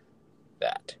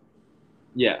that.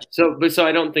 yeah. So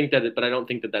I don't think that, but I don't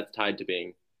think that that's tied to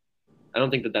being. I don't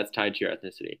think that that's tied to your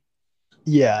ethnicity.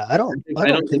 Yeah, I I don't. think I I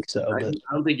don't don't think think so. But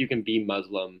I don't think you can be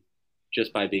Muslim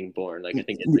just by being born. Like I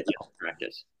think it's like you have to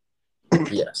practice.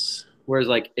 Yes. Whereas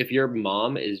like if your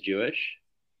mom is Jewish,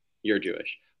 you're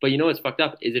Jewish. But you know what's fucked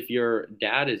up is if your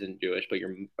dad isn't Jewish, but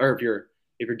or if your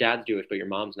dad's Jewish but your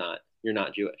mom's not, you're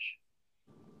not Jewish.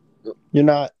 you're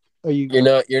not. Are you? You're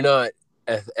not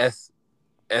Yeah,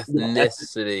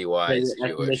 ethnicity wise your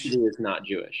Jewish, ethnicity is not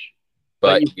Jewish,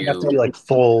 but but You have to you be like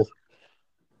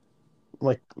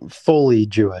fully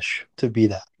Jewish to be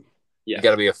that. you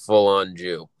got to be a full on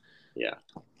Jew. Yeah,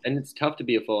 and it's tough to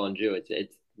be a full-on Jew.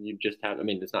 It's you just have. I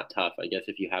mean, it's not tough. I guess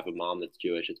if you have a mom that's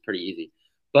Jewish, it's pretty easy.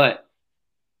 But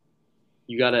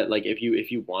you gotta like if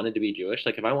you wanted to be Jewish,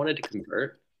 like if I wanted to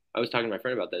convert, I was talking to my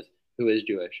friend about this, who is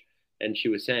Jewish, and she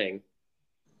was saying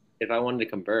if I wanted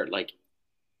to convert, like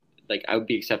I would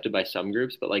be accepted by some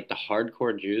groups, but like the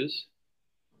hardcore Jews,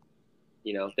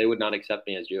 they would not accept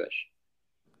me as Jewish.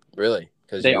 Really?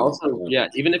 Because They also, yeah,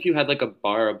 even if you had like a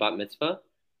bar or bat mitzvah,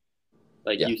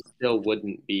 like Yeah. you still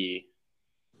wouldn't be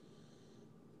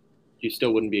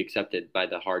accepted by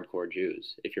the hardcore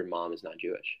Jews if your mom is not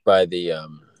Jewish. by the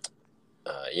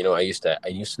I used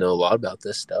to know a lot about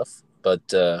this stuff, but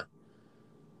the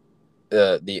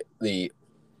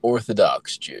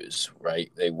Orthodox Jews,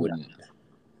 right? They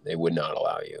would not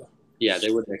allow you. Yeah,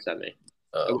 they wouldn't accept me.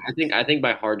 I think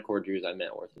by hardcore Jews I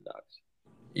meant Orthodox.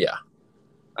 Yeah.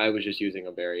 I was just using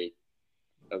the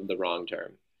wrong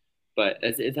term, but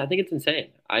I think it's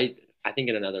insane. I think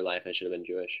in another life I should have been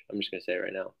Jewish. I'm just gonna say it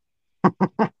right now.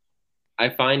 I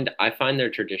find their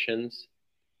traditions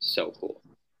so cool.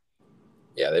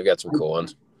 Yeah, they've got some cool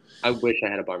ones. I wish I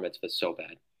had a bar mitzvah so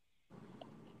bad.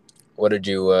 What did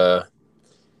you?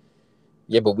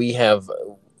 Yeah, but we have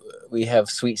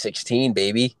Sweet 16,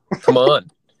 baby. Come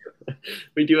on.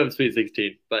 We do have Sweet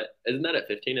 16, but isn't that at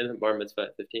 15? Isn't bar mitzvah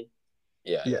at 15?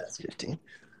 Yeah. Yeah, it's 15.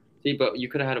 See, but you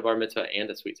could have had a bar mitzvah and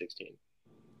a Sweet 16.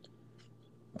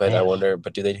 But I wonder.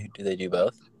 But do they do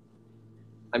both?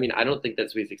 I mean, I don't think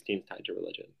that Sweet 16 is tied to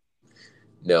religion.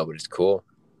 No, but it's cool.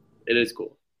 It is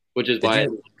cool, which is why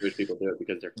Jewish people do it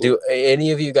because they're cool. Do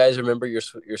any of you guys remember your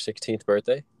 16th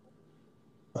birthday?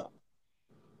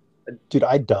 Dude,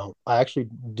 I don't. I actually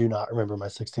do not remember my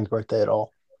 16th birthday at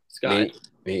all. Scott,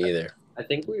 me either. I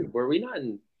think we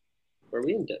in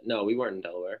no, we weren't in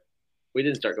Delaware. We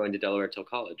didn't start going to Delaware till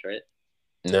college, right?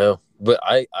 No, but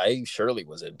I surely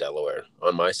was in Delaware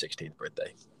on my 16th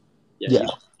birthday. Yeah.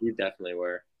 You definitely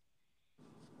were.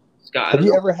 Scott, have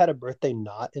you ever had a birthday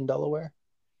not in Delaware?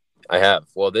 I have.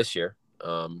 Well, this year,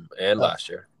 and last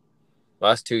year.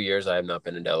 Last 2 years, I have not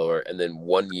been in Delaware, and then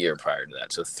 1 year prior to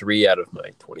that. So 3 out of my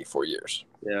 24 years.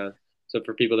 Yeah. So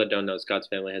for people that don't know, Scott's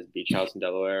family has a beach house in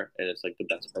Delaware, and it's like the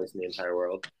best place in the entire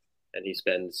world. And he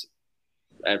spends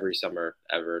every summer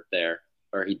ever there,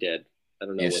 or he did. I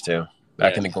don't know. Used to.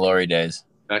 Back in the glory days.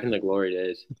 Back in the glory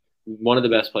days. One of the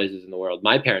best places in the world.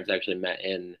 My parents actually met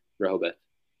in Rehoboth.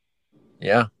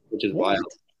 Yeah. Which is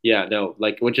wild. Yeah, no,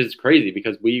 which is crazy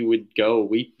because we would go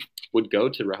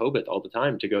to Rehoboth all the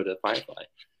time to go to Firefly.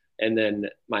 And then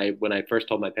when I first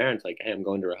told my parents, like, hey, I'm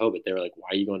going to Rehoboth, they were like, why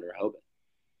are you going to Rehoboth?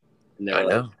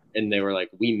 And they were like,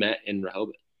 we met in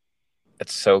Rehoboth.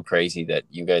 It's so crazy that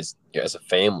you guys, as a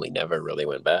family, never really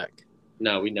went back.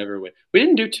 No, we never went. We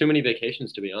didn't do too many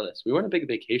vacations, to be honest. We weren't a big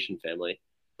vacation family.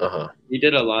 We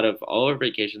did all our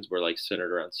vacations were like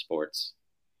centered around sports.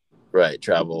 Right,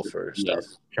 travel for stuff.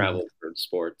 Travel for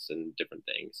sports and different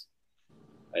things.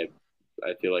 I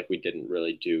feel like we didn't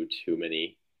really do too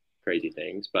many crazy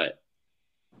things, but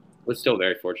was still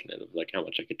very fortunate of like how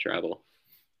much I could travel.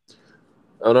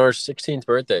 On our 16th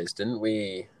birthdays, didn't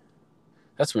we?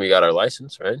 That's when we got our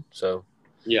license, right? So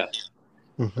yeah,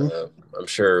 I'm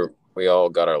sure we all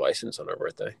got our license on our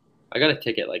birthday. I got a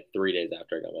ticket like 3 days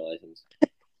after I got my license.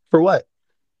 For what?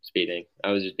 Speeding.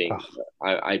 I was just being.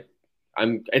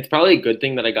 It's probably a good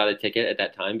thing that I got a ticket at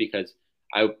that time because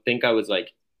I think I was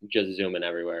like just zooming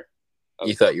everywhere.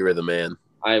 You thought you were the man.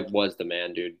 I was the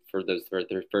man, dude. For the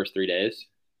first 3 days,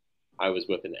 I was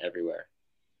whipping everywhere.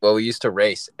 Well, we used to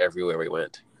race everywhere we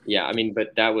went. Yeah, I mean,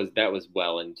 but that was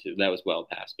well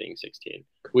past being 16.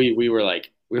 We were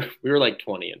like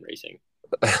 20 in racing.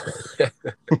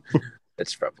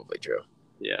 That's probably true.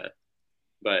 Yeah,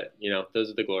 but those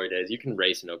are the glory days. You can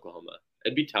race in Oklahoma.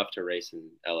 It'd be tough to race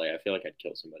in LA. I feel like I'd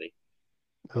kill somebody.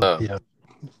 Yeah.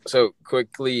 So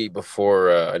quickly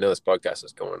before I know this podcast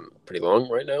is going pretty long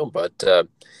right now, but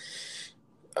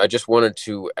I just wanted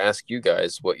to ask you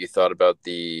guys what you thought about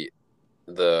the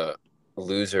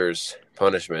loser's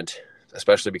punishment,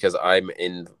 especially because I'm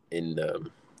in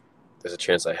there's a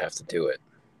chance I have to do it.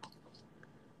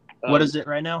 What is it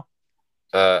right now?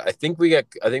 I think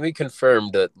we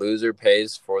confirmed that loser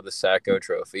pays for the Sacco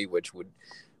trophy, which would,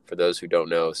 for those who don't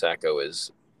know, Sacco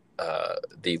is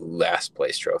the last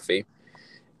place trophy,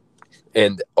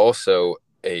 and also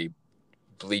a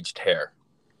bleached hair.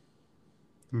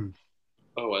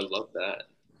 Oh, I love that.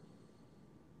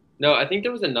 No, I think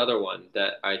there was another one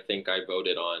that I think I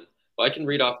voted on. Well, I can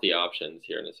read off the options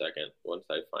here in a second once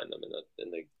I find them in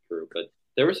the group. But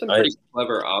there were some pretty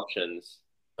clever options.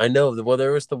 I know. Well,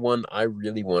 there was the one I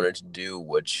really wanted to do,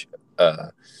 which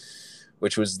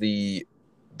was the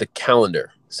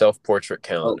calendar, self-portrait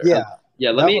calendar. Oh, yeah. Yeah,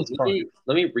 let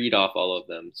me read off all of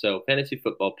them. So, fantasy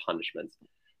football punishments.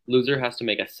 Loser has to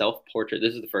make a self-portrait.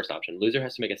 This is the first option. Loser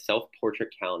has to make a self-portrait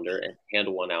calendar and hand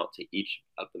one out to each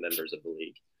of the members of the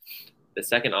league. The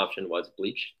second option was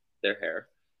bleach their hair.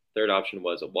 Third option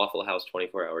was a Waffle House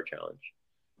 24-hour challenge.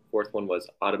 Fourth one was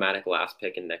automatic last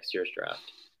pick in next year's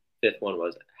draft. Fifth one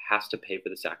was has to pay for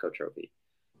the Sacco trophy.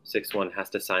 Sixth one has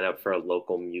to sign up for a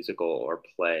local musical or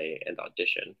play and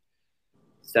audition.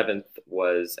 Seventh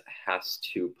was has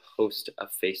to post a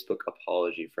Facebook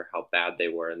apology for how bad they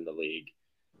were in the league.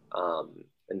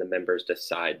 And the members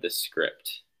decide the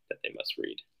script that they must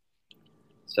read.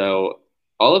 So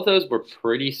all of those were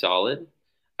pretty solid.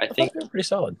 I think they're pretty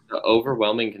solid. The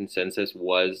overwhelming consensus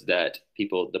was that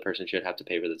the person should have to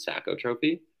pay for the Sacco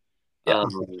trophy. Yeah.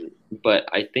 But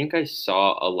I think I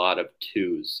saw a lot of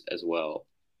twos as well,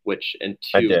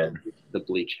 the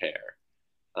bleach hair.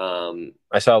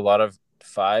 I saw a lot of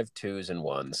 5 2s and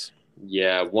 1s.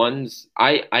 Yeah, 1s.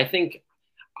 I think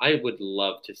I would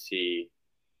love to see,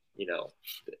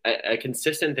 a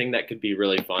consistent thing that could be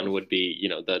really fun would be,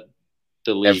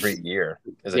 the league every year.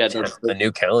 A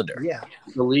new calendar. Yeah,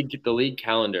 the league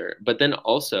calendar. But then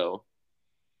also,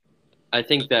 I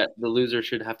think that the loser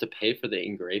should have to pay for the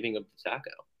engraving of the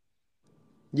Sacco.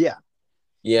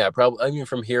 Yeah, probably. I mean,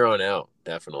 from here on out,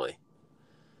 definitely.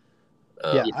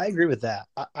 Yeah, I agree with that.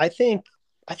 I think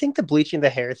the bleaching the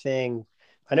hair thing,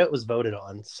 I know it was voted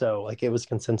on, so like it was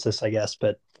consensus, I guess.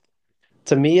 But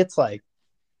to me, it's like,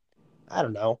 I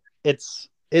don't know. It's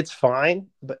fine,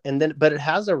 but it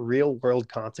has a real world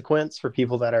consequence for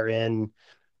people that are in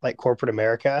like corporate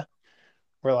America,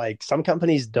 where like some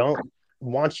companies don't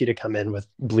want you to come in with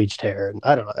bleached hair. And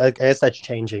I don't know. I guess that's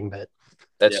changing, but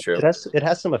that's true. It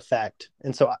has some effect.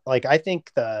 And so like I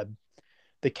think the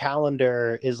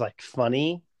calendar is like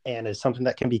funny and is something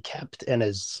that can be kept and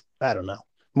is, I don't know,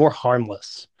 more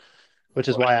harmless, which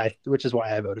is why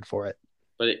I voted for it.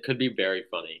 But it could be very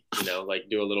funny, like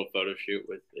do a little photo shoot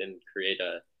and create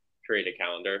a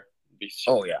calendar.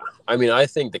 Oh yeah, I mean, I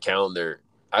think the calendar.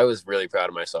 I was really proud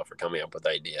of myself for coming up with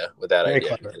that idea.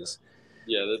 Because,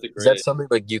 yeah, that's a great. That's something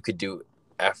like you could do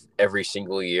every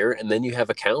single year, and then you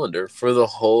have a calendar for the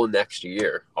whole next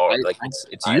year.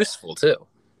 It's useful too.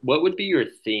 What would be your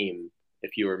theme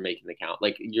if you were making the count?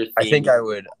 Like your theme? I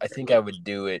think I would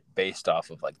do it based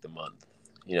off of like the month.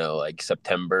 Like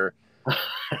September.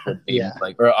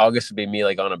 Or August would be me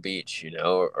like on a beach,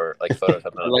 or like photos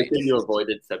on a beach. That you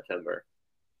avoided September.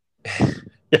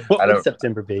 What would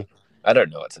September be? I don't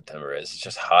know what September is. It's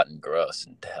just hot and gross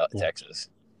in Texas.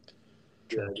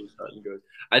 Yeah, it's hot and gross.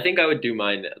 I think I would do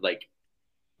mine like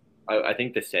I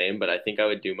think the same, but I think I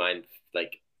would do mine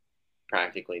like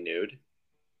practically nude.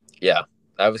 Yeah,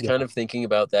 I was kind of thinking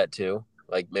about that too,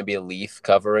 like maybe a leaf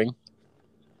covering.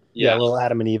 Yeah, a little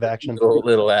Adam and Eve action.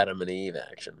 Little Adam and Eve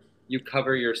action. You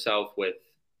cover yourself with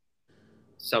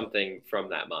something from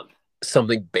that month.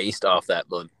 Something based off that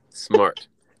month. Smart.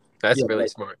 That's really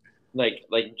smart. Like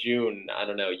June, I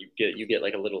don't know. You get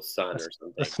like a little sun or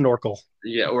something. A snorkel.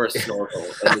 Yeah, or a snorkel.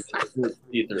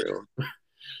 See through.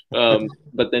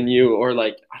 But then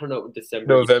I don't know. December.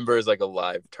 November is like a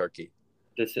live turkey.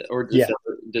 December. Yeah,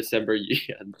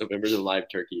 November's a live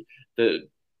turkey.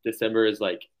 December is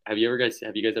like. Have you guys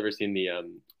ever seen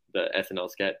the SNL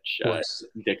sketch, Of course.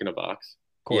 Dick in a Box.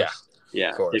 Of course. Yeah,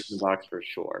 Of course. Dick in a Box for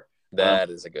sure. That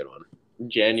is a good one.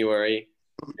 January,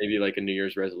 maybe like a New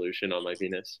Year's resolution on my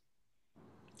penis.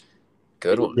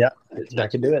 Good one. Yeah, I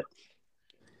could do it.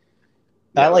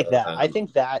 I like that. I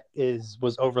think that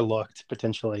was overlooked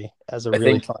potentially as a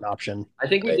really fun option. I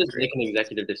think we just make an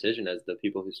executive decision as the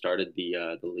people who started the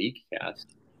LeagueCast,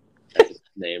 as it's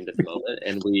named at the moment,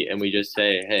 and we just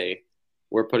say, hey,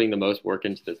 we're putting the most work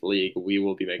into this league. We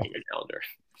will be making a calendar.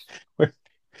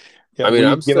 I mean,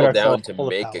 I'm still down to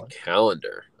make a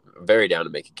calendar. I'm very down to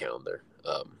make a calendar.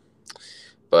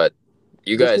 But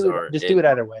you guys aren't. Just do it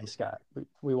either way, Scott.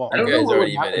 We won't. You guys aren't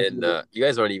even in. You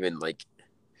guys aren't even like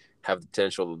have the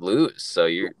potential to lose, so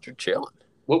you're chilling.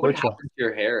 What would happen to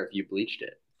your hair if you bleached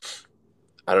it?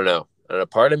 I don't know. And a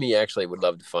part of me actually would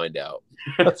love to find out.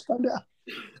 Let's find out.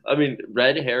 I mean,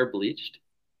 red hair bleached?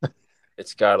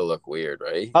 It's got to look weird,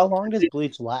 right? How long does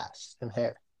bleach last in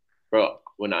hair? Bro,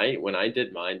 when I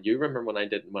did mine, do you remember when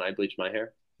I bleached my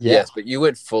hair? Yeah. Yes, but you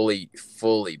went fully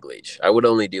bleach. I would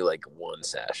only do like one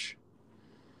sash.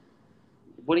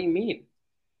 What do you mean?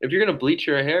 If you're gonna bleach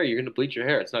your hair, you're gonna bleach your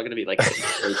hair. It's not gonna be like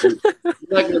you're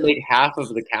not gonna make half of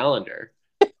the calendar.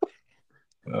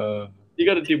 You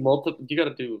gotta do multiple. You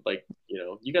gotta do like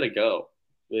you gotta go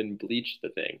and bleach the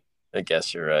thing. I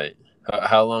guess you're right.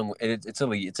 How long?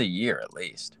 It's a year at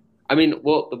least. I mean,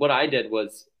 well, what I did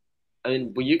was,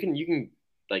 you can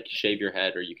like shave your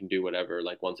head or you can do whatever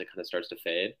like once it kind of starts to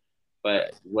fade.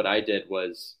 But what I did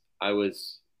was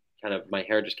my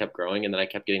hair just kept growing and then I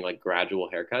kept getting like gradual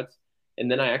haircuts. And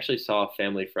then I actually saw a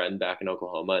family friend back in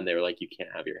Oklahoma and they were like, you can't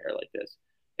have your hair like this.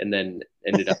 And then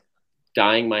ended up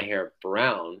dyeing my hair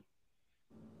brown.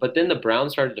 But then the brown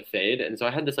started to fade. And so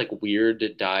I had this like weird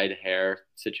dyed hair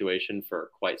situation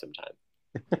for quite some time.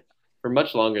 For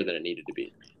much longer than it needed to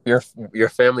be. Your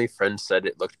family friend said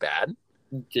it looked bad?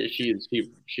 She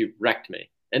wrecked me.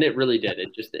 And it really did.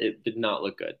 It did not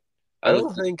look good. I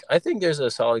think there's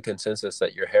a solid consensus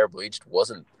that your hair bleached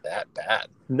wasn't that bad.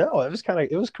 No, it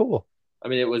was cool. I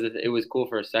mean, it was cool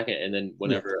for a second, and then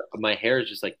whenever my hair is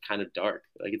just like kind of dark,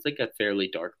 like it's like a fairly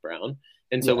dark brown,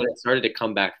 and so when it started to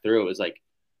come back through, it was like,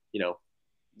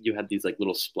 you had these like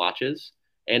little splotches,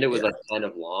 and it was like kind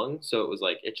of long, so it was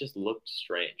like it just looked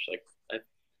strange. Like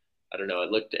I don't know,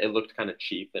 it looked kind of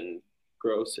cheap and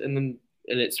gross, and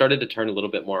it started to turn a little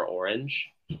bit more orange.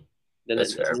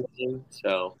 That's fair.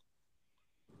 So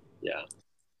yeah,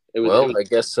 I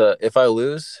guess if I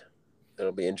lose,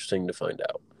 it'll be interesting to find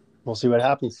out. We'll see what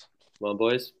happens. Well,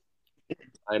 boys,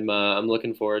 I'm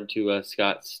looking forward to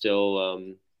Scott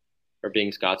or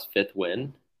being Scott's fifth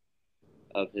win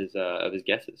of his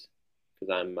guesses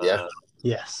because I'm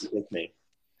yes with me.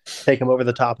 Take him over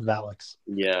the top of Alex.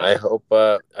 Yeah, I hope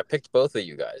I picked both of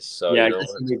you guys. So yeah, I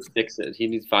guess he needs 6s. He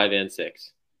needs 5 and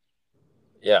 6.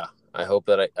 Yeah, I hope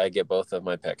that I get both of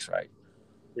my picks right.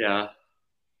 Yeah.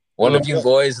 One of you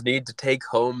boys need to take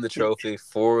home the trophy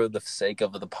for the sake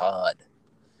of the pod.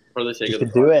 For the sake of the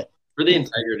pod. Do it. For the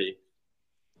integrity.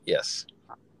 Yes.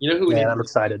 You know who we need? I'm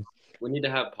excited. We need to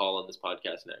have Paul on this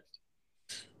podcast next.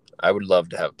 I would love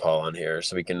to have Paul on here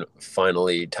so we can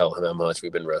finally tell him how much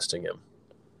we've been roasting him.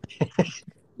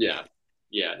 Yeah.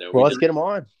 No. Well, let's get him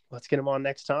on. Let's get him on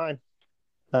next time.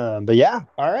 But yeah,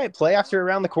 all right. Playoffs are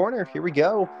around the corner. Here we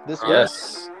go.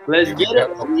 Yes. Let's get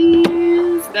it,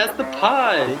 please. That's the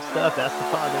pod. Big stuff. That's the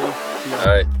pod, baby. All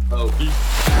right. Oh, peace.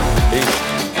 Peace.